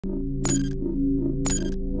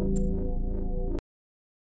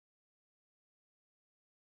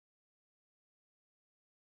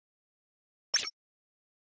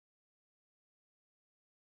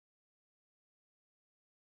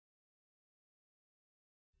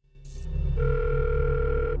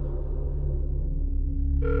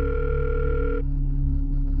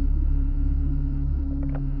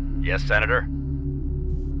Yes, Senator?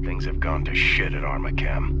 Things have gone to shit at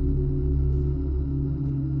Armacam.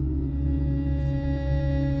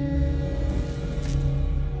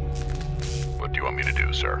 What do you want me to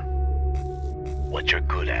do, sir? What you're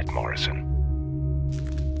good at, Morrison.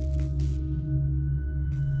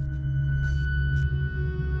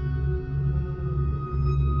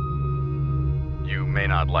 You may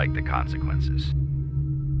not like the consequences.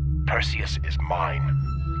 Perseus is mine.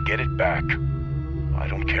 Get it back. I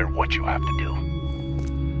don't care what you have to do.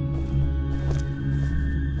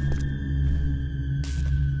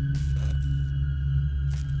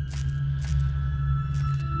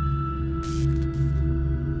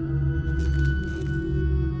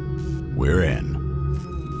 We're in.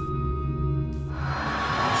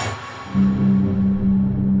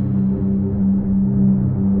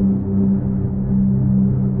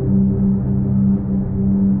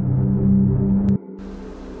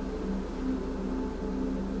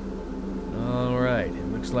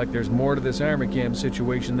 Looks like there's more to this Armacam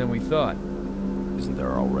situation than we thought. Isn't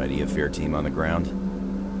there already a F.E.A.R team on the ground?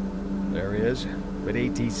 There is, but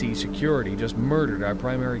ATC security just murdered our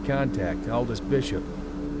primary contact, Aldous Bishop.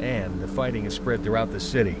 And the fighting is spread throughout the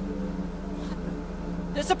city.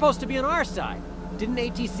 They're supposed to be on our side. Didn't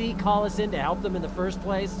ATC call us in to help them in the first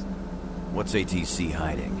place? What's ATC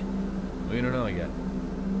hiding? We don't know yet.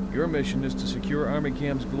 Your mission is to secure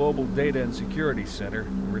Armacam's global data and security center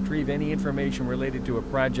and retrieve any information related to a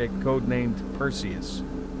project codenamed Perseus.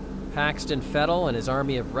 Paxton Fettel and his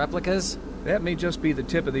army of replicas? That may just be the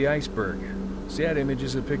tip of the iceberg. SAT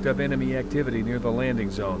images have picked up enemy activity near the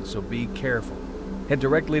landing zone, so be careful. Head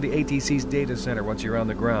directly to ATC's data center once you're on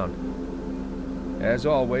the ground. As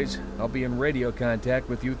always, I'll be in radio contact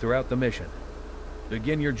with you throughout the mission.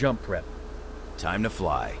 Begin your jump prep. Time to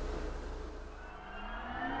fly.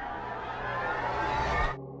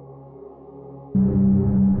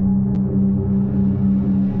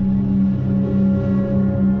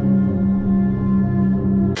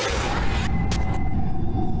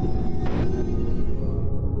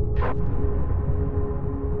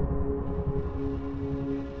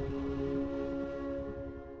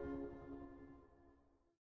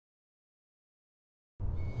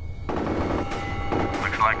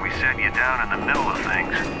 Like we set you down in the middle of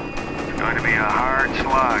things. It's going to be a hard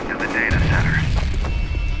slog to the data center.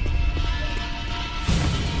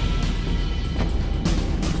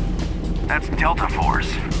 That's Delta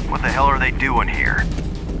Force. What the hell are they doing here?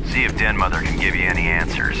 See if Den Mother can give you any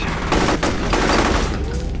answers.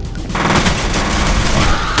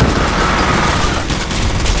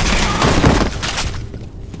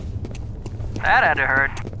 That had to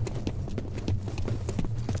hurt.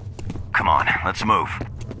 Come on, let's move.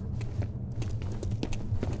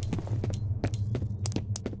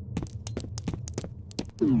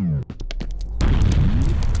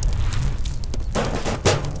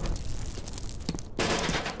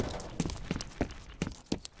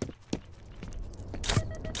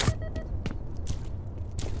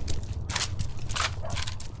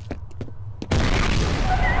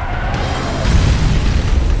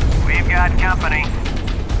 We've got company.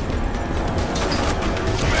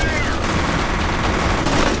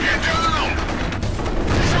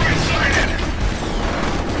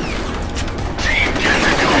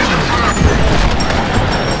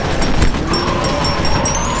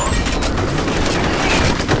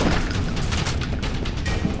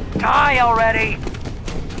 Die already!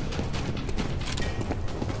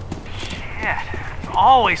 Shit,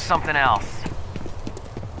 always something else.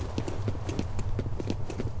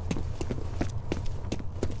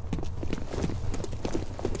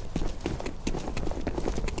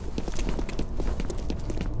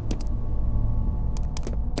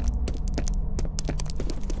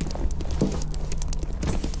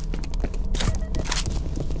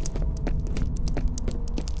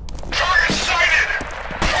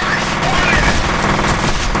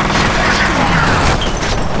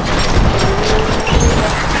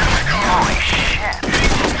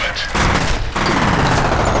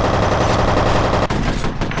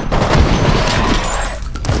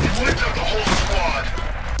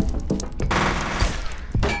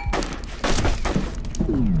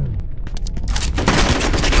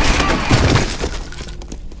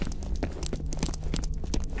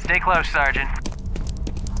 Stay close, Sergeant.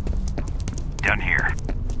 Done here.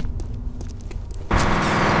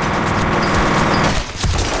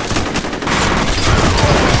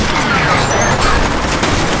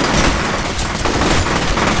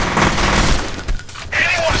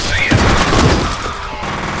 Anyone see it?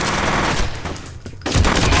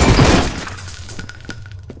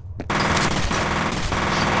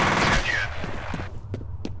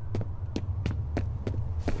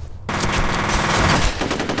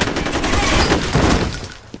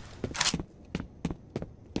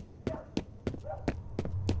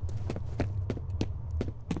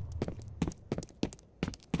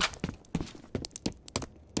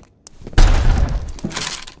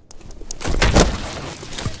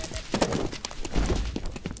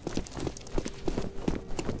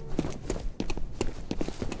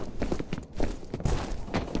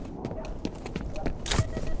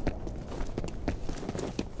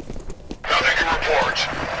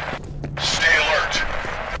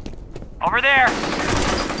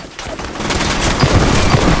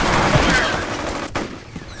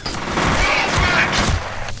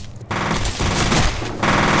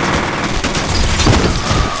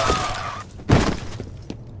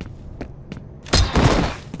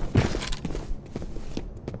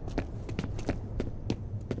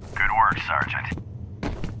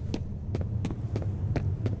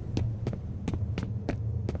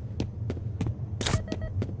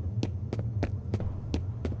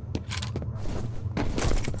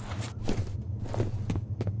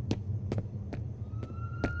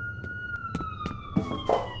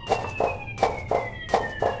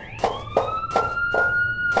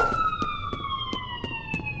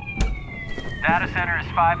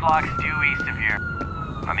 5 blocks due east of here.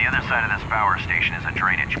 On the other side of this power station is a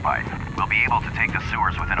drainage pipe. We'll be able to take the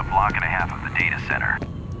sewers within a block and a half of the data center.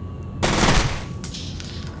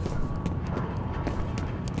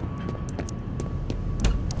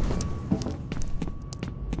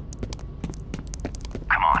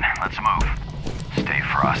 Come on, let's move. Stay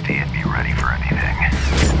frosty and be ready for anything.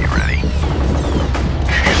 You ready?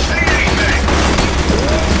 Can you see anything?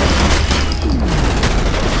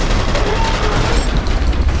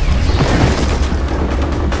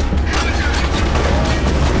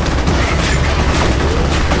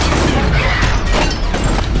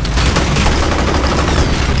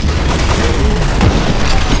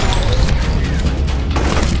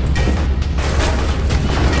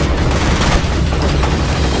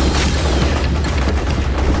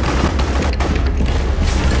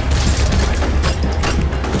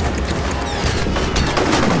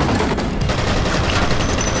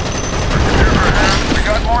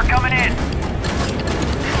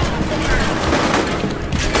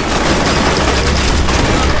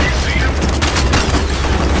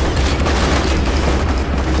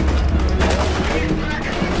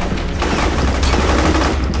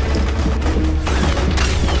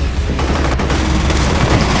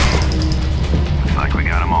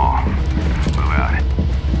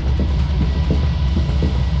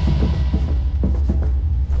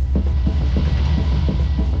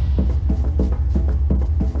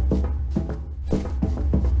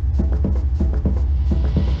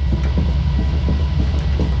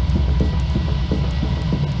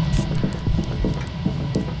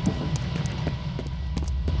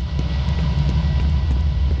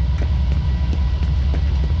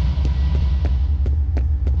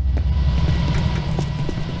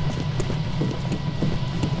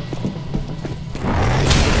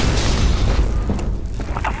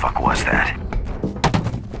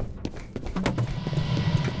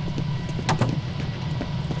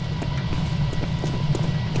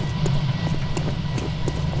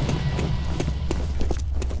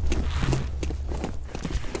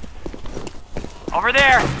 Over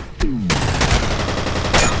there!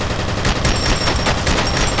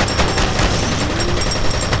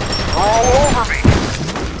 All over me!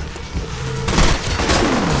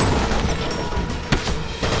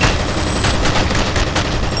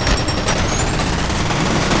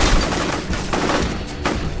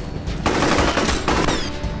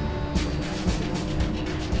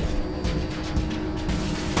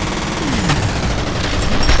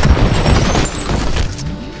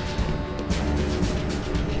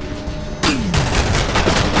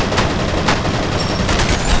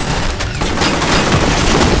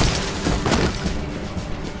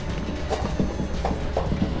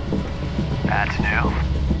 That's new.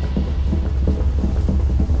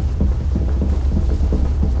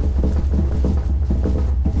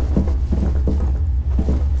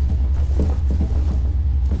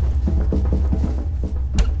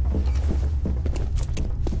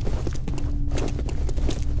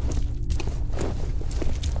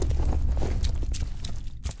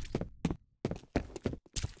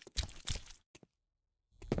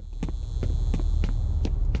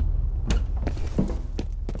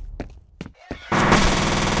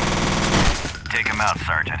 Take him out,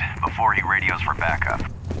 Sergeant, before he radios for backup.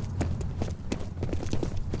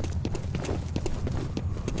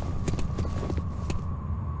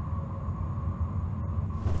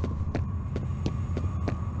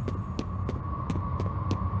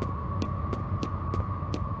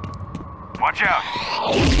 Watch out!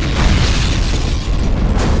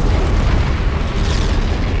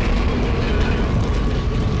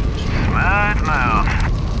 Smooth move.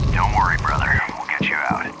 Don't worry, brother. We'll get you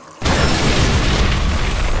out.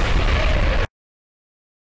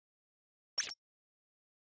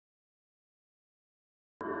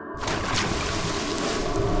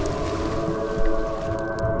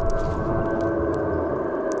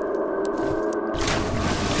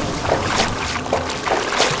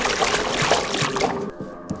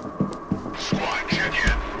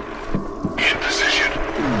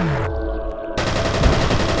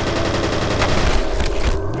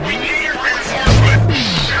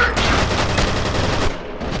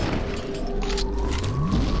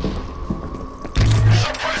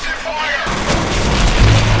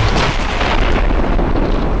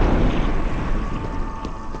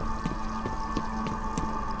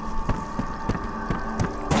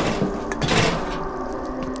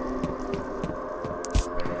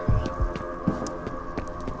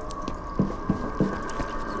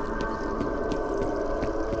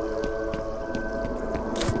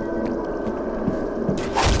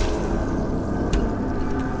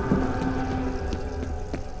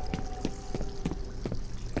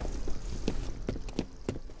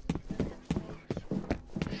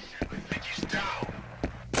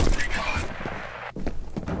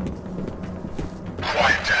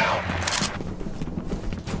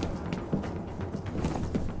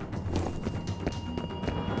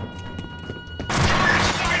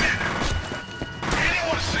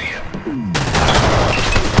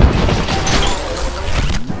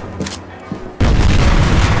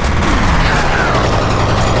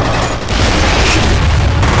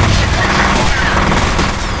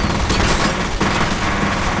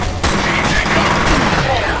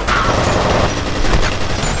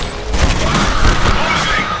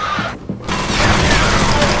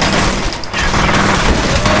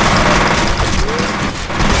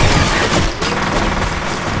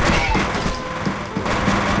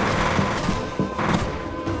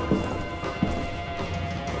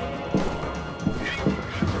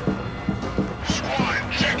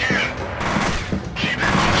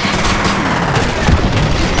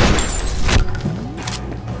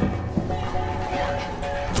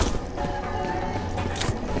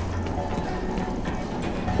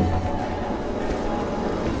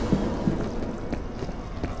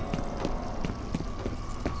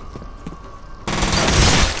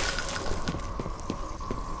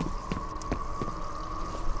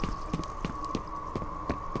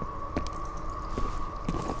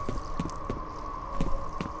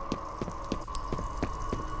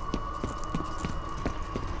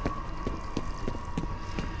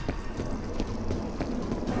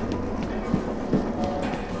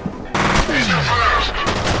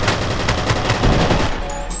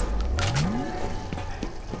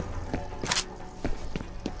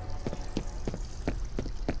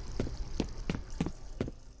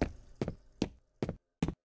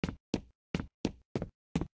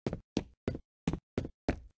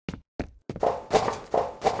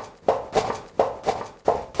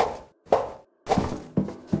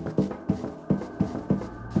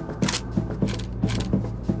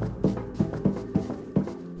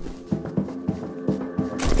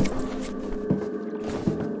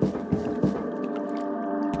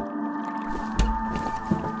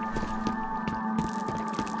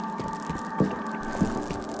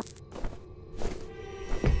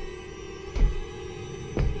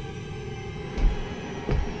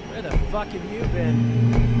 fuck have you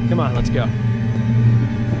been? Come on, let's go.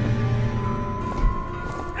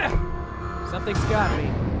 Something's got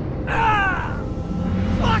me. Ah!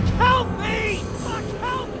 Fuck, help me! Fuck,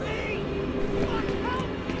 help me! Fuck,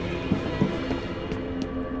 help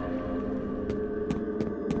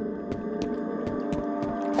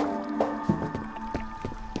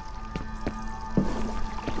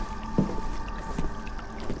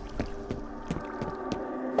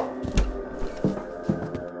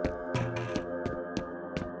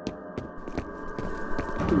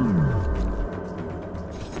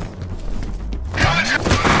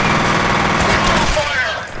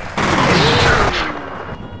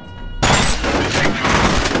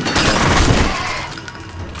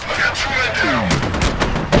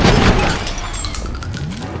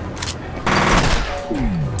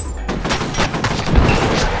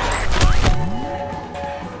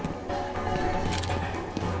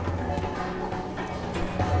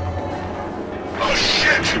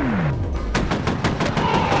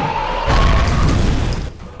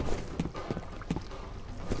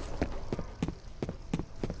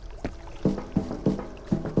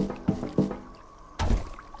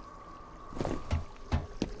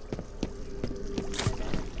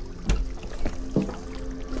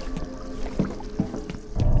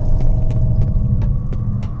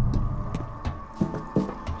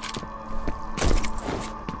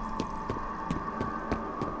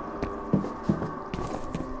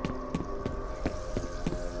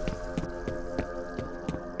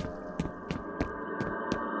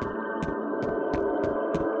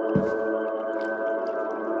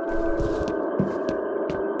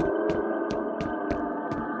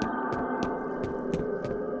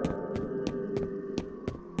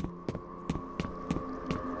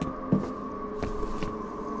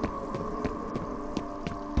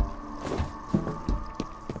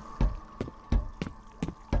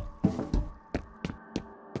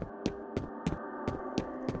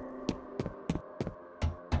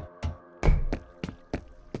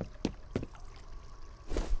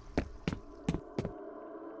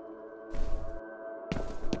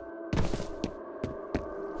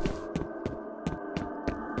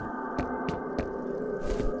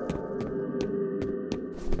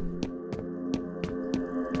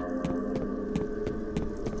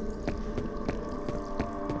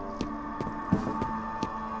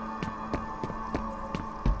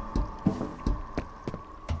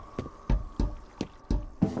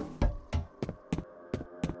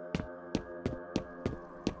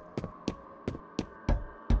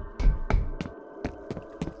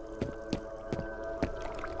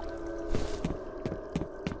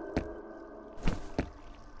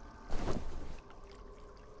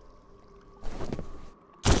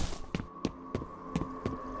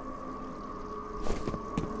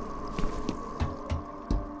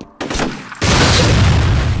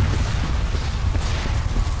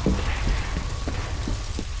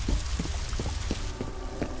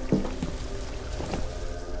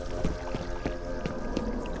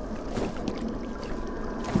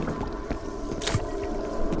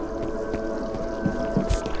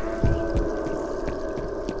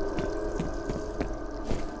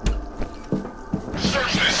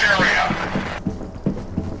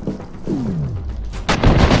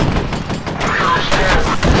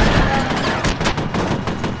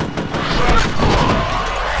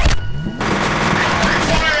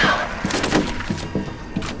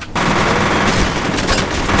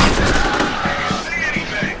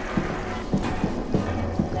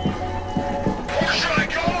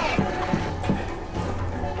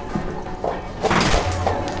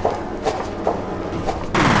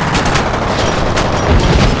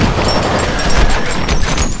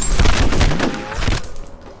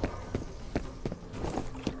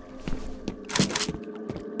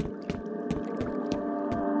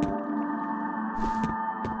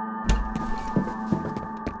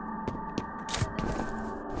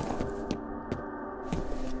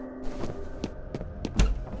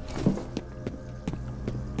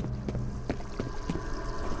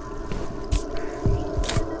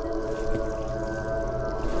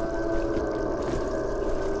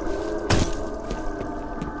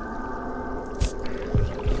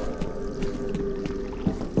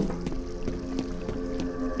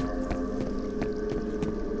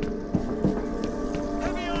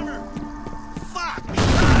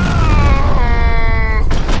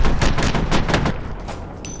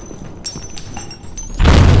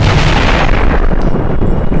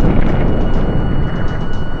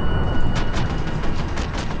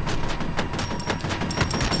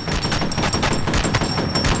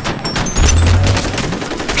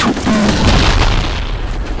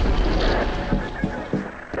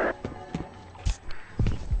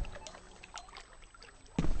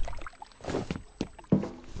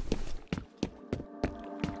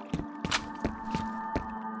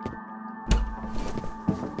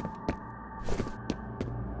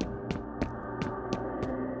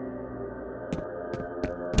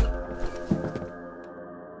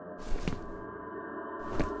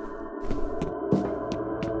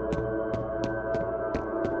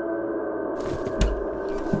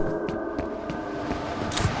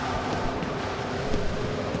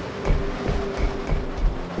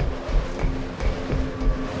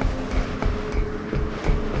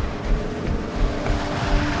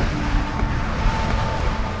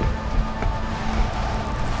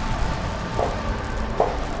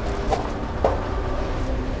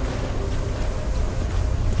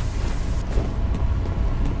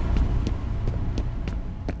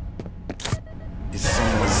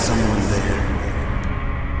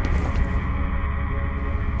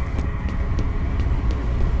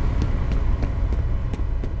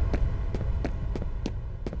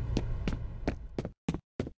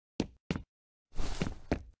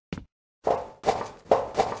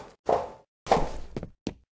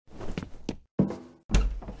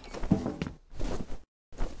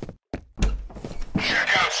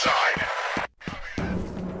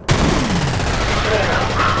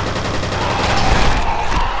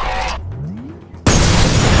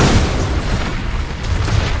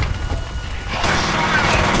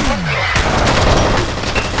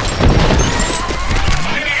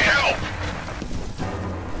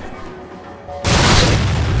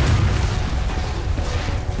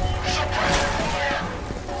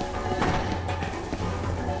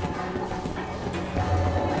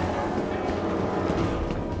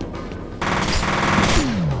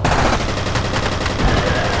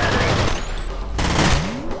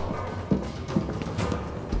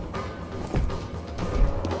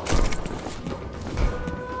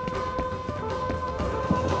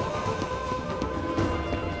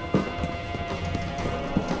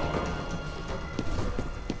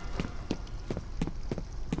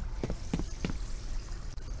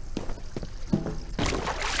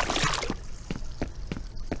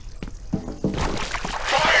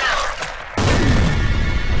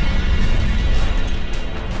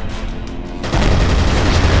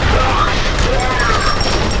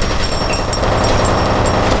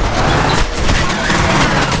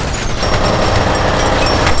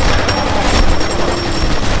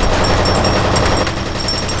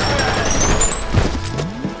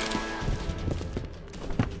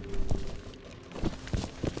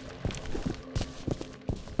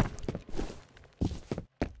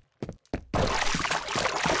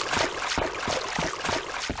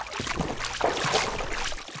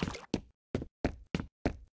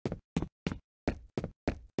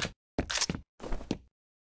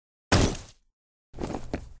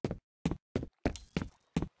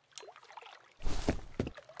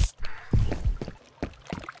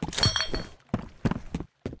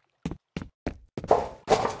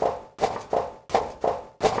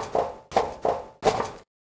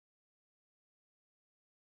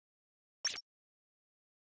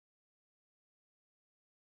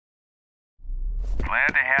Glad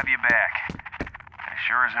to have you back. I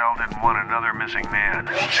sure as hell didn't want another missing man.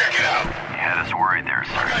 We'll check it out. You had us worried there,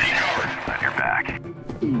 Sergeant. Glad you're back.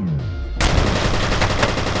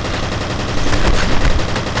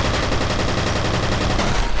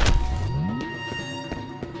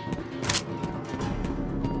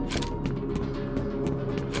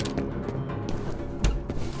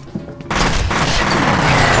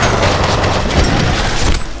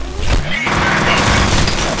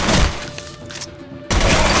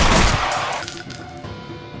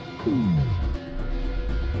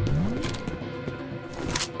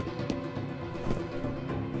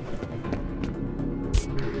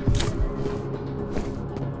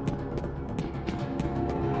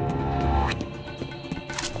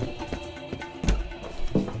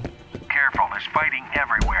 Fighting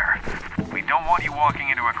everywhere. We don't want you walking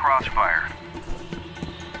into a crossfire.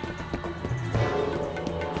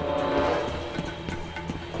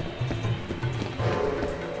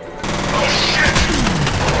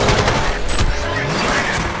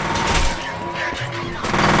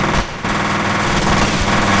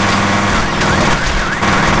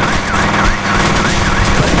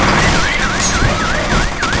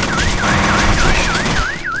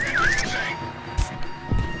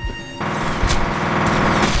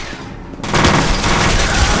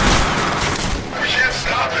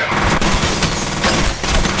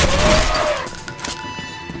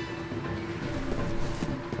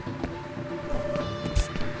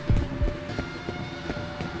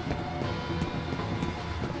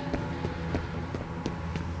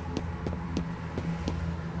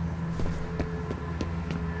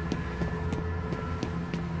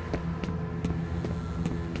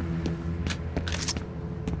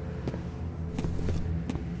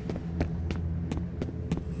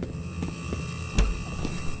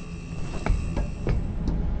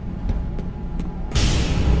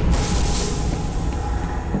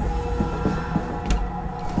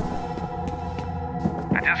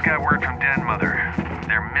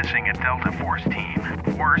 missing a Delta Force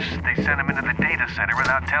team. Worse, they sent them into the data center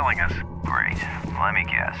without telling us. Great. Let me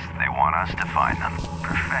guess. They want us to find them.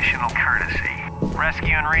 Professional courtesy.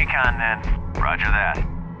 Rescue and recon, then. Roger that.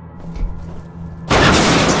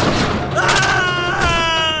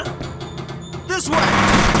 Ah! This way!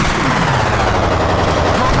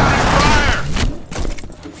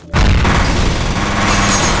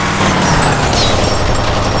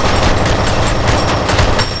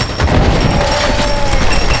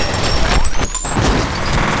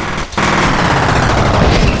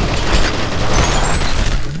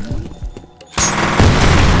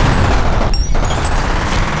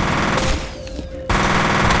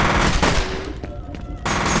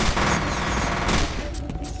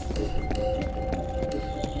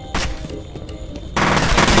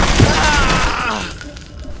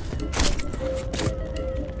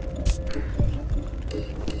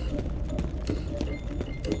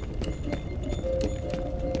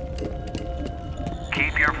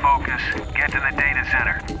 Keep your focus. Get to the data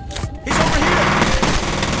center. He's over here!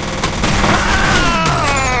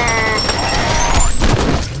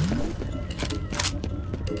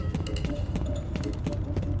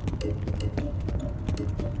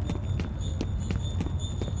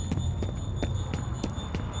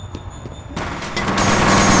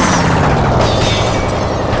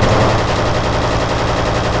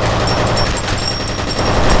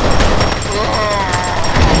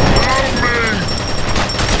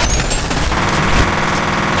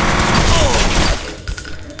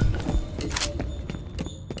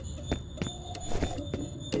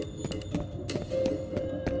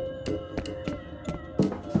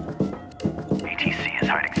 ATC is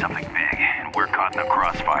hiding something big, and we're caught in the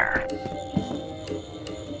crossfire.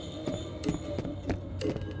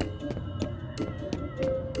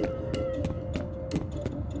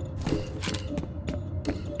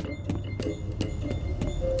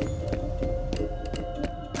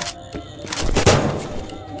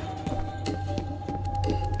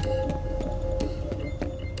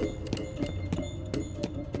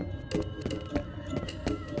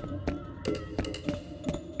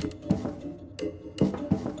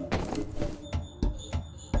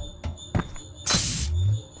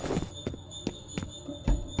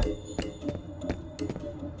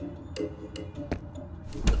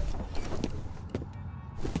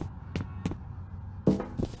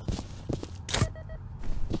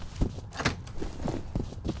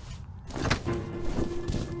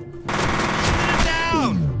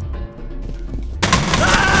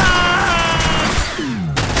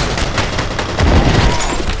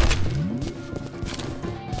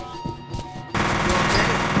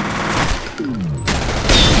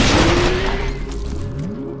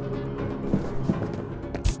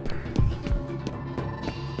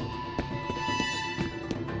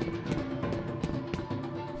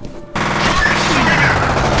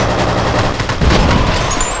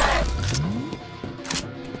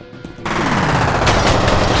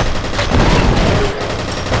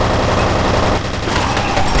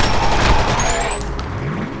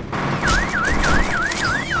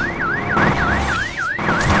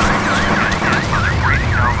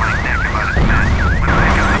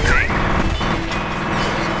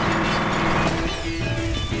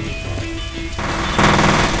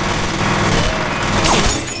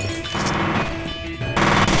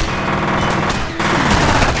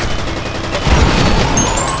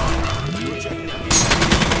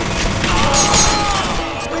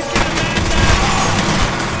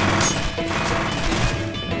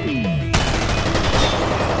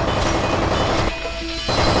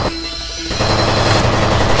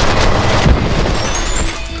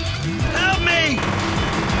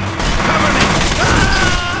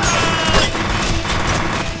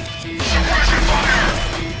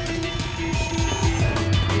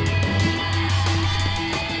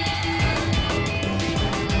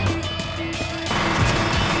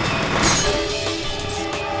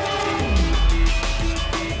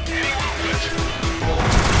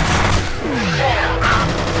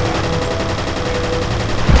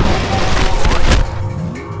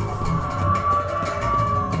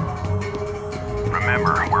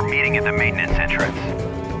 Remember, we're meeting at the maintenance entrance.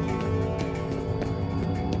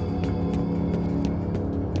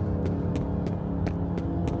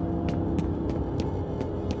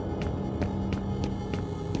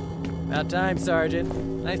 About time, Sergeant.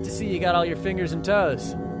 Nice to see you got all your fingers and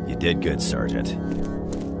toes. You did good, Sergeant.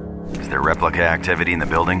 Is there replica activity in the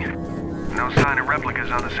building? No sign of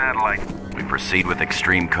replicas on the satellite. We proceed with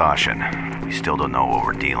extreme caution. We still don't know what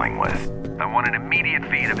we're dealing with. I want an immediate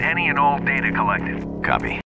feed of any and all data collected. Copy.